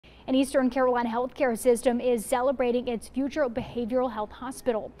An Eastern Carolina healthcare system is celebrating its future behavioral health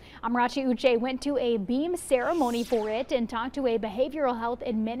hospital. Amarachi Uche went to a beam ceremony for it and talked to a behavioral health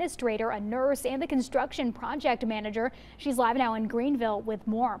administrator, a nurse, and the construction project manager. She's live now in Greenville with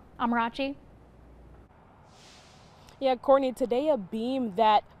more. Amarachi. Yeah, Courtney, today a beam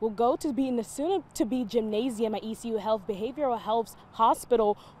that will go to be in the soon-to-be gymnasium at ECU Health Behavioral Health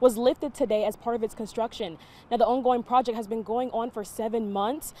Hospital was lifted today as part of its construction. Now, the ongoing project has been going on for 7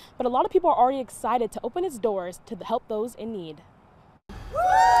 months, but a lot of people are already excited to open its doors to help those in need.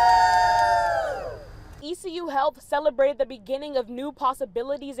 ECU Health celebrated the beginning of new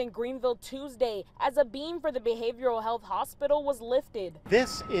possibilities in Greenville Tuesday as a beam for the Behavioral Health Hospital was lifted.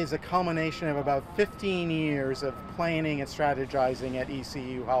 This is a culmination of about 15 years of planning and strategizing at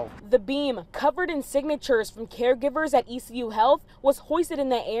ECU Health. The beam, covered in signatures from caregivers at ECU Health, was hoisted in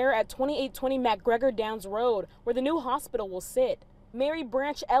the air at 2820 McGregor Downs Road, where the new hospital will sit. Mary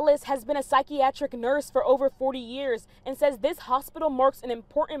Branch Ellis has been a psychiatric nurse for over 40 years and says this hospital marks an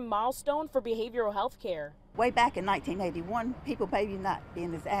important milestone for behavioral health care. Way back in 1981, people maybe not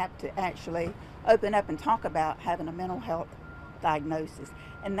being as apt to actually open up and talk about having a mental health diagnosis.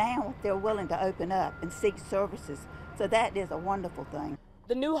 And now they're willing to open up and seek services. So that is a wonderful thing.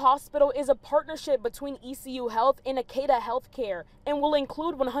 The new hospital is a partnership between ECU Health and Akeda Healthcare and will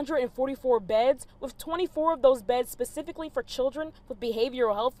include 144 beds, with 24 of those beds specifically for children with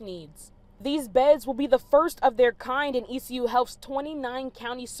behavioral health needs. These beds will be the first of their kind in ECU Health's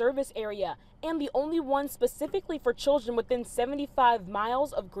 29-county service area and the only one specifically for children within 75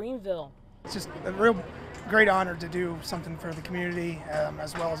 miles of Greenville. It's just a real great honor to do something for the community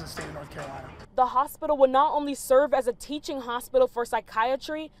as well as the state of North Carolina. The hospital will not only serve as a teaching hospital for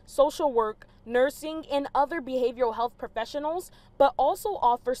psychiatry, social work, nursing, and other behavioral health professionals, but also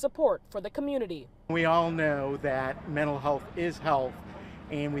offer support for the community. We all know that mental health is health,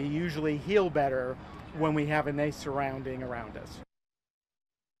 and we usually heal better when we have a nice surrounding around us.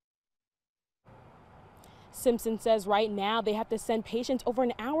 Simpson says right now they have to send patients over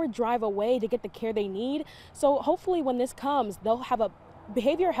an hour drive away to get the care they need. So hopefully when this comes, they'll have a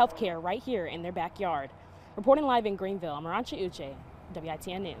behavioral health care right here in their backyard. Reporting live in Greenville, Amarachi Uche,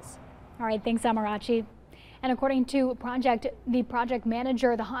 WITN News. All right, thanks, Amarachi. And according to the project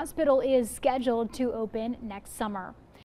manager, the hospital is scheduled to open next summer.